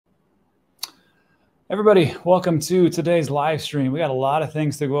Everybody, welcome to today's live stream. We got a lot of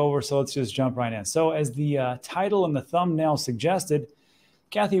things to go over, so let's just jump right in. So as the title and the thumbnail suggested,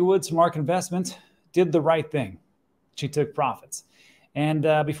 Cathie Wood from ARK Investment did the right thing. She took profits. And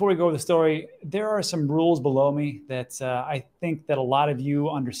before we go over the story, there are some rules below me that I think that a lot of you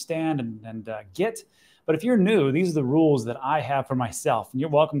understand and get. But if you're new, these are the rules that I have for myself, and you're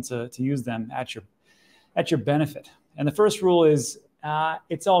welcome to use them at your benefit. And the first rule is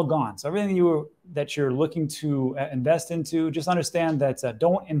it's all gone. So everything that you're looking to invest into, just understand that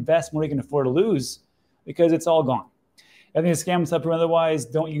don't invest more you can afford to lose because it's all gone. Everything is scam stuff. Otherwise,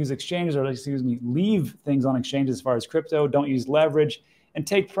 don't use exchanges, or excuse me, leave things on exchanges as far as crypto. Don't use leverage and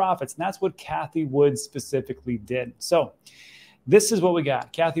take profits. And that's what Cathie Wood specifically did. So this is what we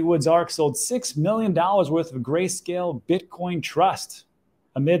got. Cathie Wood's ARK sold $6 million worth of Grayscale Bitcoin Trust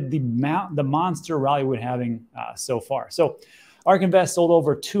amid the monster rally we're having so far. So ARK Invest sold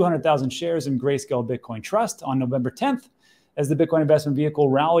over 200,000 shares in Grayscale Bitcoin Trust on November 10th. As the Bitcoin investment vehicle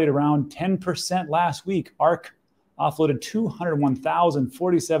rallied around 10% last week, ARK offloaded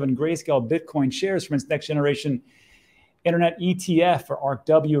 201,047 Grayscale Bitcoin shares from its next generation internet ETF, or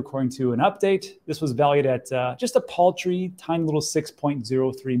ARKW, according to an update. This was valued at just a paltry, tiny little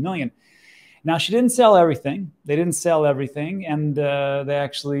 6.03 million. Now, she didn't sell everything. They didn't sell everything, and they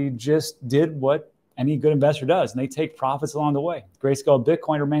actually just did what any good investor does, and they take profits along the way. Grayscale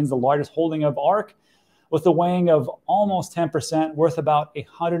Bitcoin remains the largest holding of ARK, with a weighing of almost 10%, worth about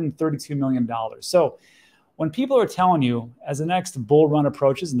 $132 million. So when people are telling you, as the next bull run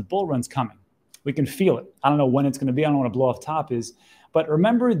approaches, and the bull run's coming, we can feel it. I don't know when it's going to be. I don't know what a blow off top is. But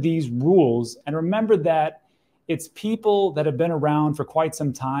remember these rules, and remember that it's people that have been around for quite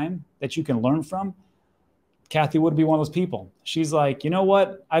some time that you can learn from. Cathie would be one of those people. She's like, you know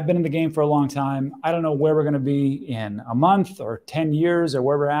what? I've been in the game for a long time. I don't know where we're going to be in a month or 10 years or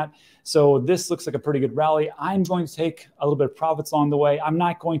where we're at. So this looks like a pretty good rally. I'm going to take a little bit of profits along the way. I'm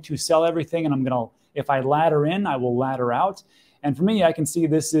not going to sell everything, and I'm going to, if I ladder in, I will ladder out. And for me, I can see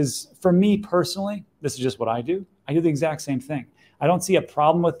this is, for me personally, this is just what I do. I do the exact same thing. I don't see a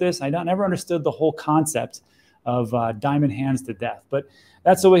problem with this. I never understood the whole concept of diamond hands to death. But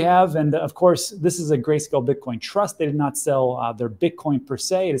that's what we have. And of course, this is a Grayscale Bitcoin Trust. They did not sell their Bitcoin per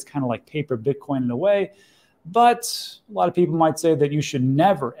se. It is kind of like paper Bitcoin in a way. But a lot of people might say that you should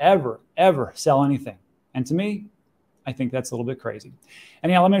never, ever, ever sell anything. And to me, I think that's a little bit crazy.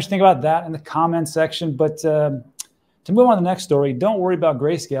 Anyhow, let me just think about that in the comments section. But to move on to the next story, don't worry about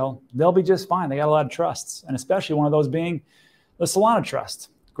Grayscale. They'll be just fine. They got a lot of trusts, and especially one of those being the Solana Trust.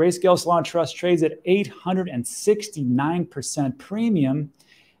 Grayscale Solana Trust trades at 869% premium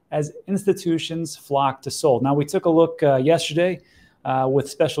as institutions flock to SOL. Now, we took a look yesterday with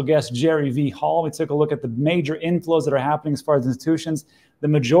special guest Jerry V. Hall. We took a look at the major inflows that are happening as far as institutions. The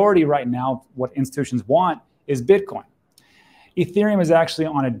majority right now, what institutions want, is Bitcoin. ETHEREUM is actually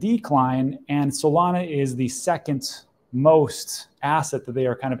on a decline, and Solana is the second most asset that they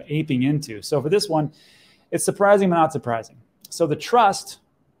are kind of aping into. So for this one, it's surprising but not surprising. So the trust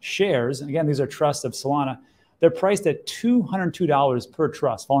shares, and again, these are trusts of Solana, they're priced at $202 per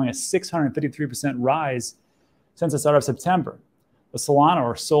trust, following a 653% rise since the start of September. The Solana,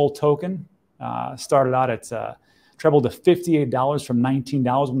 or SOL token, started out at trebled to $58 from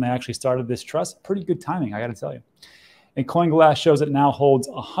 $19 when they actually started this trust. Pretty good timing, I got to tell you. And CoinGlass shows it now holds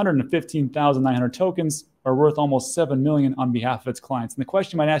 115,900 tokens, are worth almost $7 million on behalf of its clients. And the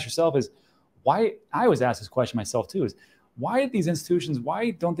question you might ask yourself is, why? I always ask this question myself too, is why did these institutions,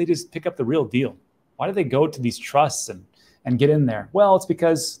 why don't they just pick up the real deal? Why do they go to these trusts and get in there? Well, it's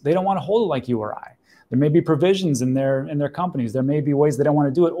because they don't want to hold it like you or I. There may be provisions in their companies. There may be ways they don't want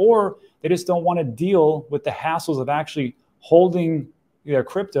to do it, or they just don't want to deal with the hassles of actually holding their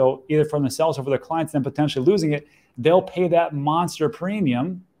crypto, either from themselves or for their clients, and potentially losing it. They'll pay that monster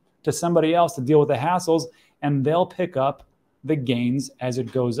premium to somebody else to deal with the hassles, and they'll pick up the gains as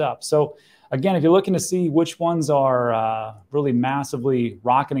it goes up. So again, if you're looking to see which ones are really massively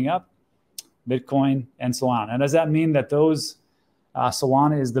rocketing up, Bitcoin and Solana. And does that mean that those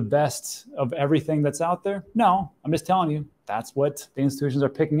Solana is the best of everything that's out there? No, I'm just telling you, that's what the institutions are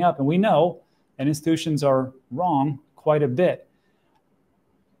picking up. And we know that institutions are wrong quite a bit.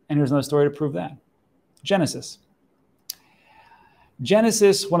 And here's another story to prove that. Genesis.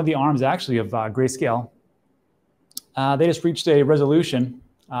 Genesis, one of the arms actually of Grayscale, they just reached a resolution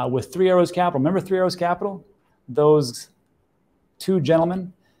with 3 Arrows Capital. Remember 3 Arrows Capital? Those two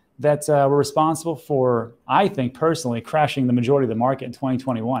gentlemen that were responsible for, I think personally, crashing the majority of the market in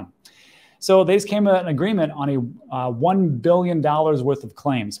 2021. So they just came to an agreement on a $1 billion worth of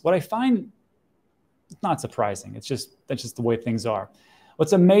claims. What I find not surprising, that's just the way things are.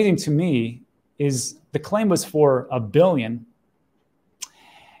 What's amazing to me is the claim was for $1 billion,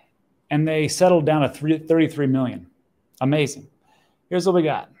 and they settled down to 33 million. Amazing. Here's what we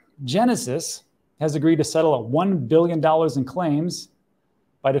got. Genesis has agreed to settle at $1 billion in claims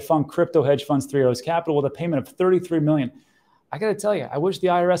by defunct crypto hedge funds 3 Arrows Capital with a payment of $33 million. I got to tell you, I wish the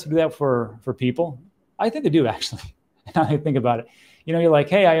IRS would do that for people. I think they do, actually. Now I think about it. You know, you're like,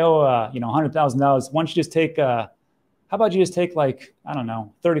 hey, I owe, $100,000. Why don't you just take, how about you just take like, I don't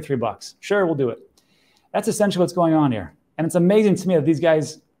know, 33 bucks. Sure, we'll do it. That's essentially what's going on here. And it's amazing to me that these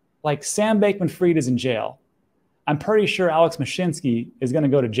guys, like Sam Bankman-Fried is in jail. I'm pretty sure Alex Mashinsky is going to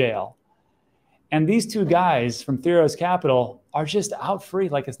go to jail. And these two guys from 3 Arrows Capital are just out free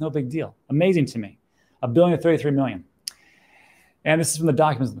like it's no big deal. Amazing to me. $1 billion to 33 million. And this is from the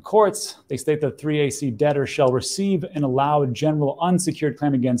documents of the courts. They state that 3AC debtors shall receive an allowed general unsecured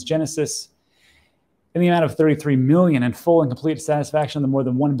claim against Genesis in the amount of $33 million in full and complete satisfaction of the more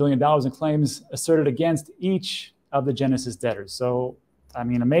than $1 billion in claims asserted against each of the Genesis debtors. So, I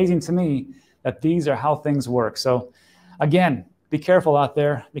mean, amazing to me that these are how things work. So, again, be careful out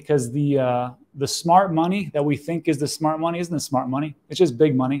there, because the smart money that we think is the smart money isn't the smart money. It's just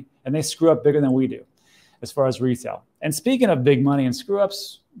big money, and they screw up bigger than we do as far as retail. And speaking of big money and screw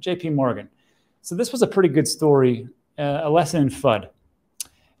ups, JP Morgan. So this was a pretty good story, a lesson in FUD.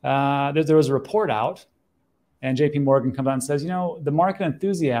 There was a report out, and JP Morgan comes out and says, you know, the market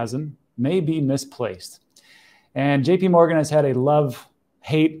enthusiasm may be misplaced. And JP Morgan has had a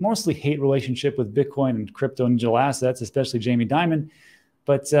love-hate, mostly hate relationship with Bitcoin and crypto and digital assets, especially Jamie Dimon.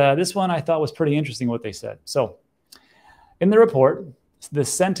 But this one I thought was pretty interesting what they said. So in the report, the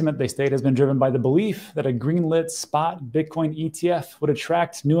sentiment, they state, has been driven by the belief that a greenlit spot Bitcoin ETF would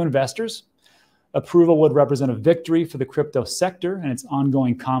attract new investors. Approval would represent a victory for the crypto sector and its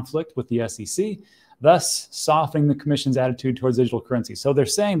ongoing conflict with the SEC, thus softening the commission's attitude towards digital currency. So they're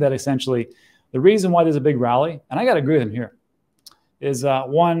saying that essentially the reason why there's a big rally, and I got to agree with them here, is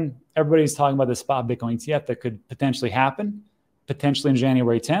one, everybody's talking about the spot Bitcoin ETF that could potentially happen, potentially on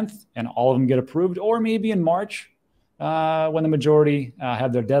January 10th, and all of them get approved, or maybe in March, when the majority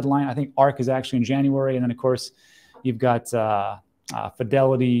have their deadline. I think ARK is actually in January. And then, of course, you've got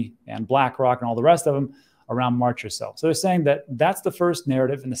Fidelity and BlackRock and all the rest of them around March or so. So they're saying that that's the first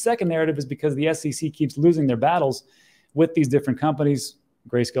narrative. And the second narrative is because the SEC keeps losing their battles with these different companies,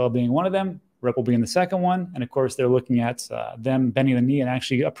 Grayscale being one of them, Ripple being the second one. And, of course, they're looking at them bending the knee and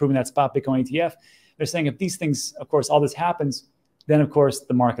actually approving that spot Bitcoin ETF. They're saying if these things, of course, all this happens, then, of course,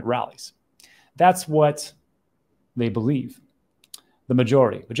 the market rallies. That's what they believe, the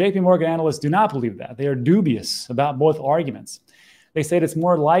majority. But JP Morgan analysts do not believe that. They are dubious about both arguments. They say it's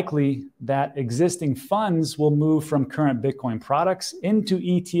more likely that existing funds will move from current Bitcoin products into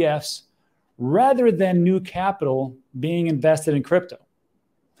ETFs rather than new capital being invested in crypto.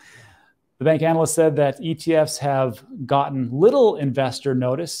 The bank analyst said that ETFs have gotten little investor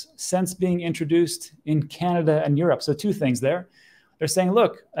notice since being introduced in Canada and Europe. So two things there. They're saying,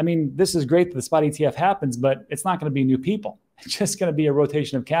 look, I mean, this is great that the spot ETF happens, but it's not going to be new people. It's just going to be a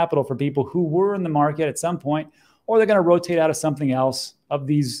rotation of capital for people who were in the market at some point, or they're going to rotate out of something else, of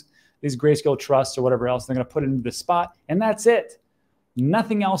these Grayscale trusts or whatever else. They're going to put it into the spot, and that's it.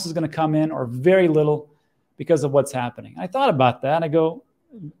 Nothing else is going to come in, or very little, because of what's happening. I thought about that, and I go,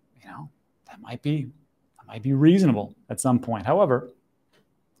 you know, that might be reasonable at some point. However,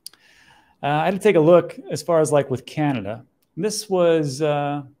 I had to take a look as far as like with Canada. This was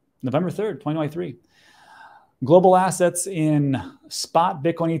November 3rd, 2023. Global assets in spot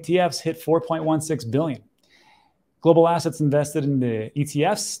Bitcoin ETFs hit 4.16 billion. Global assets invested in the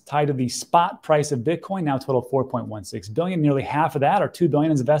ETFs tied to the spot price of Bitcoin now total 4.16 billion. Nearly half of that, or 2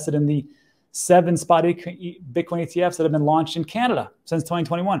 billion, is invested in the 7 spot Bitcoin ETFs that have been launched in Canada since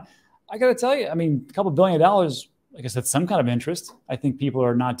 2021. I got to tell you, I mean, a couple $1 billion, like I said, some kind of interest. I think people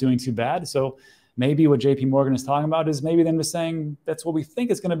are not doing too bad. So maybe what JP Morgan is talking about is maybe them just saying that's what we think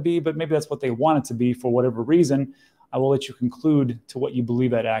it's going to be, but maybe that's what they want it to be for whatever reason. I will let you conclude to what you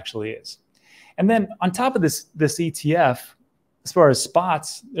believe that actually is. And then on top of this ETF, as far as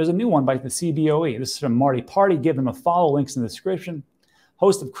spots, there's a new one by the CBOE. This is from Marty Party. Give him a follow. Links in the description.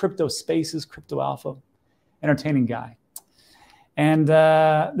 Host of Crypto Spaces, Crypto Alpha. Entertaining guy. And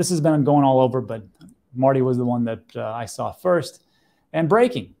this has been going all over, but Marty was the one that I saw first. And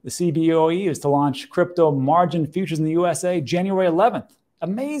breaking, the CBOE is to launch crypto margin futures in the USA January 11th.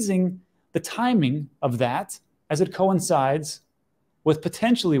 Amazing the timing of that as it coincides with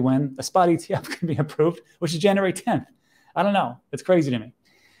potentially when a spot ETF can be approved, which is January 10th. I don't know. It's crazy to me.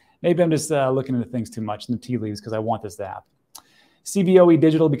 Maybe I'm just looking into things too much in the tea leaves because I want this to happen. CBOE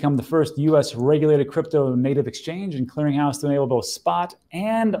Digital become the first U.S. regulated crypto native exchange and clearinghouse to enable both spot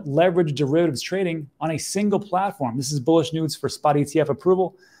and leverage derivatives trading on a single platform. This is bullish news for spot ETF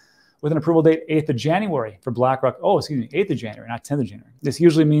approval with an approval date 8th of January for BlackRock. Oh, excuse me, 8th of January, not 10th of January. This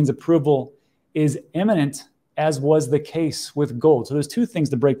usually means approval is imminent, as was the case with gold. So there's two things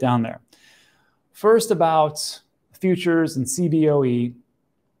to break down there. First, about futures and CBOE.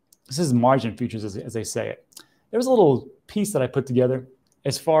 This is margin futures, as they say it. There's a little piece that I put together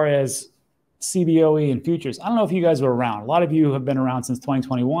as far as CBOE and futures. I don't know if you guys were around. A lot of you have been around since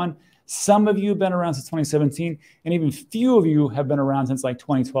 2021. Some of you have been around since 2017, and even few of you have been around since like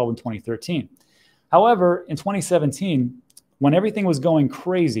 2012 and 2013. However, in 2017, when everything was going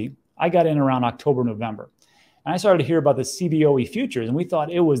crazy, I got in around October, November. And I started to hear about the CBOE futures, and we thought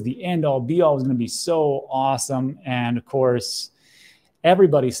it was the end-all, be-all. It was going to be so awesome. And of course,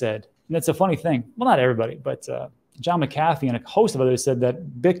 everybody said, and it's a funny thing, well, not everybody, but John McAfee and a host of others said that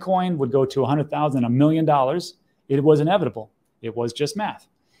Bitcoin would go to $100,000, $1 million. It was inevitable. It was just math.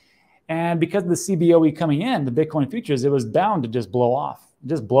 And because of the CBOE coming in, the Bitcoin futures, it was bound to just blow off,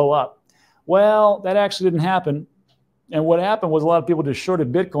 just blow up. Well, that actually didn't happen. And what happened was a lot of people just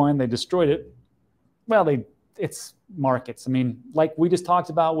shorted Bitcoin. They destroyed it. Well, it's markets. I mean, like we just talked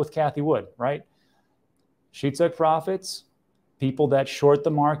about with Cathie Wood, right? She took profits. People that short the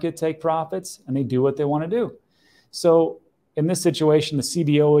market take profits, and they do what they want to do. So in this situation, the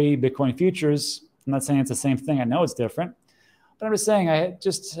CBOE Bitcoin futures, I'm not saying it's the same thing. I know it's different. But I'm just saying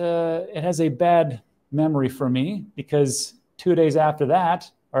it has a bad memory for me because 2 days after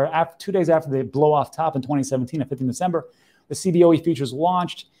that, or 2 days after they blow off top in 2017 on 15 December, the CBOE futures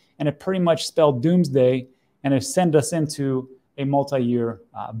launched, and it pretty much spelled doomsday, and it sent us into a multi-year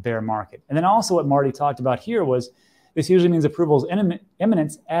bear market. And then also what Marty talked about here was this usually means approval is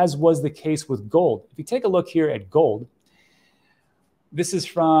imminent, as was the case with gold. If you take a look here at gold, this is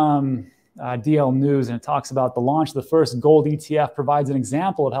from DL News, and it talks about the launch of the first gold ETF provides an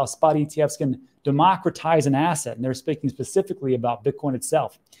example of how spot ETFs can democratize an asset. And they're speaking specifically about Bitcoin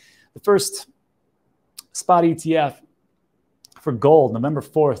itself. The first spot ETF for gold, November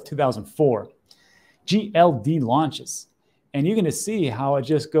 4th, 2004, GLD launches. And you can just see how it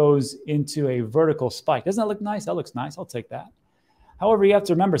just goes into a vertical spike. Doesn't that look nice? That looks nice. I'll take that. However, you have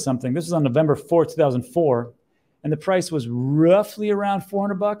to remember something. This was on November 4th, 2004, and the price was roughly around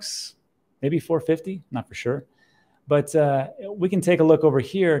 $400, maybe $450, not for sure. But we can take a look over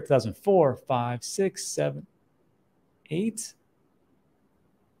here, 2004, 5, 6, 7, 8.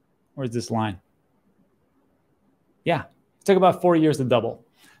 Where's this line? Yeah, it took about 4 years to double.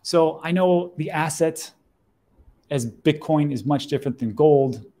 So I know the asset as Bitcoin is much different than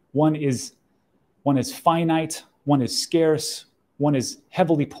gold. One is finite, one is scarce, one is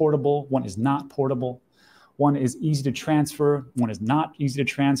heavily portable, one is not portable, one is easy to transfer, one is not easy to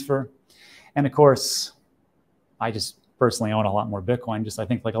transfer. And of course, I just personally own a lot more Bitcoin, just I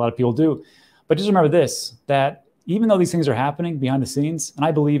think like a lot of people do. But just remember this, that even though these things are happening behind the scenes, and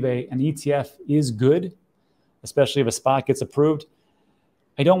I believe an ETF is good, especially if a spot gets approved,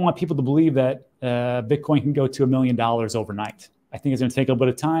 I don't want people to believe that Bitcoin can go to $1 million overnight. I think it's going to take a bit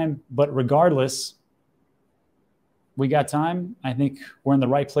of time, but regardless, we got time. I think we're in the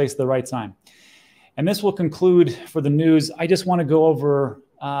right place at the right time. And this will conclude for the news. I just want to go over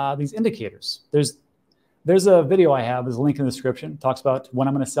these indicators. There's a video I have, there's a link in the description, talks about when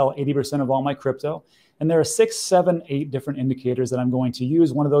I'm going to sell 80% of all my crypto. And there are 6, 7, 8 different indicators that I'm going to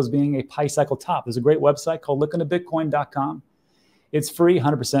use, one of those being a Pi Cycle Top. There's a great website called lookintobitcoin.com. It's free,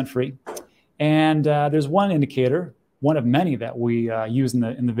 100% free. And there's one indicator, one of many that we use in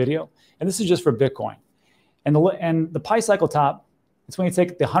the video. And this is just for Bitcoin. And the Pi Cycle Top, it's when you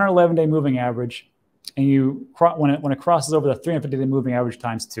take the 111-day moving average and when it crosses over the 350-day moving average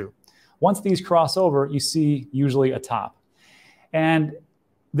times 2. Once these cross over, you see usually a top. And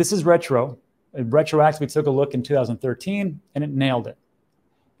this is retro. It retroactively took a look in 2013 and it nailed it.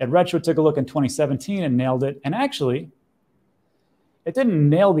 It retro took a look in 2017 and nailed it. And actually, it didn't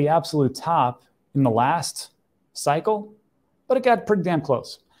nail the absolute top in the last cycle, but it got pretty damn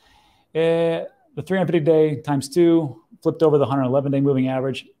close. The 350-day times 2 flipped over the 111-day moving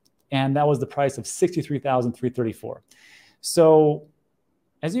average, and that was the price of $63,334. So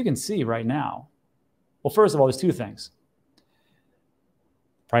as you can see right now, well, first of all, there's two things.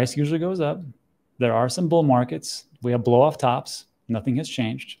 Price usually goes up. There are some bull markets. We have blow-off tops. Nothing has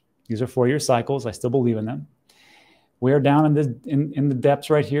changed. These are 4-year cycles. I still believe in them. We are down in the depths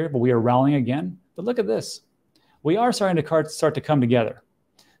right here, but we are rallying again. But look at this. We are starting to start to come together.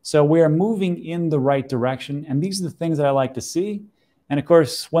 So we are moving in the right direction. And these are the things that I like to see. And of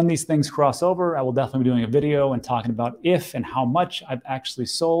course, when these things cross over, I will definitely be doing a video and talking about if and how much I've actually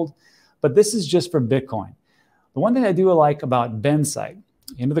sold. But this is just for Bitcoin. The one thing I do like about Ben's site,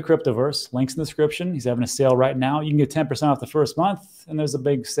 into the CRYPTOVERSE, links in the description. He's having a sale right now. You can get 10% off the first month, and there's a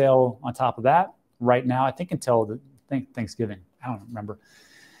big sale on top of that right now, I think until Thanksgiving. I don't remember.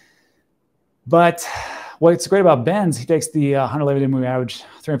 But what's great about Ben's, he takes the 111-day moving average,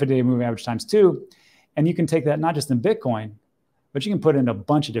 350-day moving average times 2, and you can take that not just in Bitcoin, but you can put it in a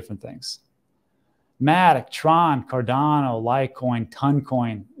bunch of different things. Matic, Tron, Cardano, Litecoin,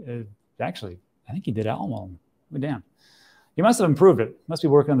 Toncoin. Actually, I think he did all of them. Damn. He must have improved it. Must be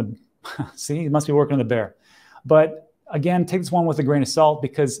working on the, see, he must be working on the bear. But again, take this one with a grain of salt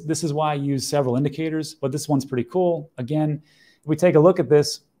because this is why I use several indicators, but this one's pretty cool. Again, if we take a look at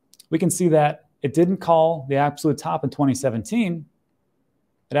this, we can see that it didn't call the absolute top in 2017.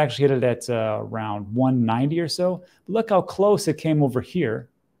 It actually hit it at around 190 or so. But look how close it came over here.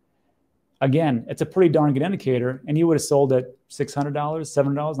 Again, it's a pretty darn good indicator, and you would have sold at $600,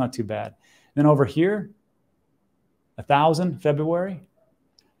 $700, not too bad. Then over here, 1,000 February,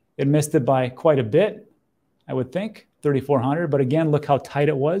 it missed it by quite a bit, I would think, 3,400. But again, look how tight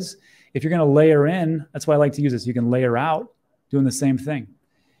it was. If you're going to layer in, that's why I like to use this. You can layer out doing the same thing.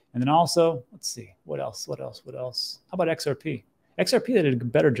 And then also, let's see, what else? How about XRP? XRP did a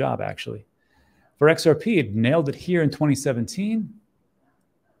better job, actually. For XRP, it nailed it here in 2017.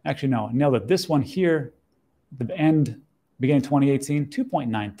 Actually, no, it nailed it this one here, the beginning 2018,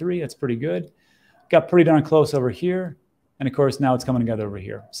 2.93. That's pretty good. Got pretty darn close over here. And of course, now it's coming together over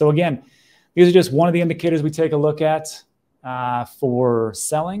here. So again, these are just one of the indicators we take a look at for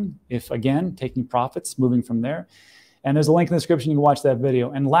selling, if again, taking profits, moving from there. And there's a link in the description. You can watch that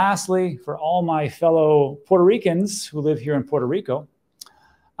video. And lastly, for all my fellow Puerto Ricans who live here in Puerto Rico,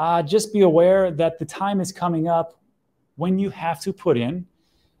 just be aware that the time is coming up when you have to put in,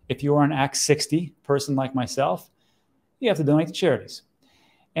 if you are an Act 60 person like myself, you have to donate to charities.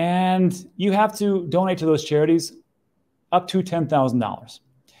 And you have to donate to those charities up to $10,000.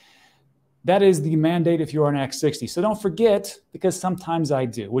 That is the mandate if you are an Act 60. So don't forget, because sometimes I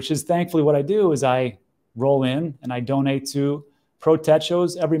do, which is thankfully what I do is I roll in and I donate to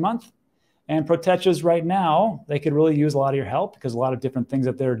Protechos every month. And Protechos right now, they could really use a lot of your help because a lot of different things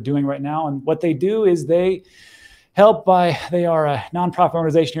that they're doing right now. And what they do is they help they are a nonprofit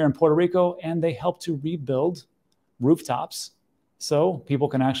organization here in Puerto Rico, and they help to rebuild rooftops so people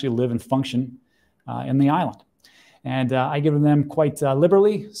can actually live and function in the island. And I give them quite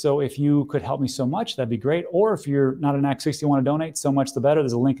liberally. So if you could help me so much, that'd be great. Or if you're not an Act 60 and want to donate, so much the better.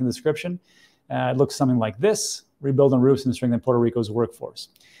 There's a link in the description. It looks something like this: rebuilding roofs and strengthening Puerto Rico's workforce.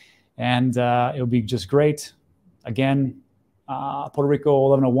 And it would be just great. Again, Puerto Rico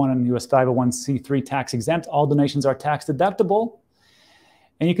 1101 and US 501c3 tax exempt. All donations are tax deductible.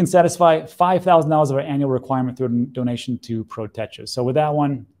 And you can satisfy $5,000 of our annual requirement through a donation to Protechos. So with that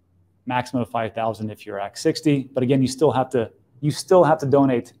one, maximum of $5,000 if you're Act 60. But again, you still have to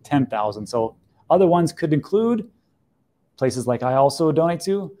donate $10,000. So other ones could include places like I also donate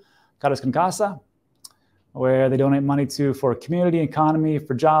to, Caras con Casa, where they donate money for community, economy,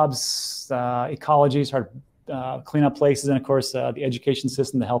 for jobs, ecology, start clean up places, and of course the education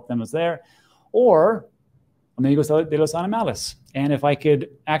system to help them is there. Or Amigos de los Animales. And if I could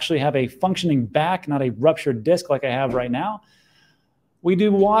actually have a functioning back, not a ruptured disc like I have right now, we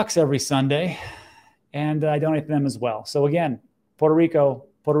do walks every Sunday, and I donate to them as well. So again, Puerto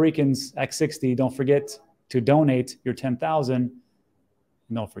Ricans, Act 60, don't forget to donate your $10,000.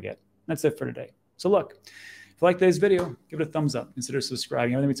 Don't forget. That's it for today. So look, if you like today's video, give it a thumbs up. Consider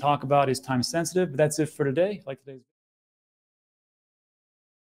subscribing. Everything we talk about is time sensitive, but that's it for today. If you like today's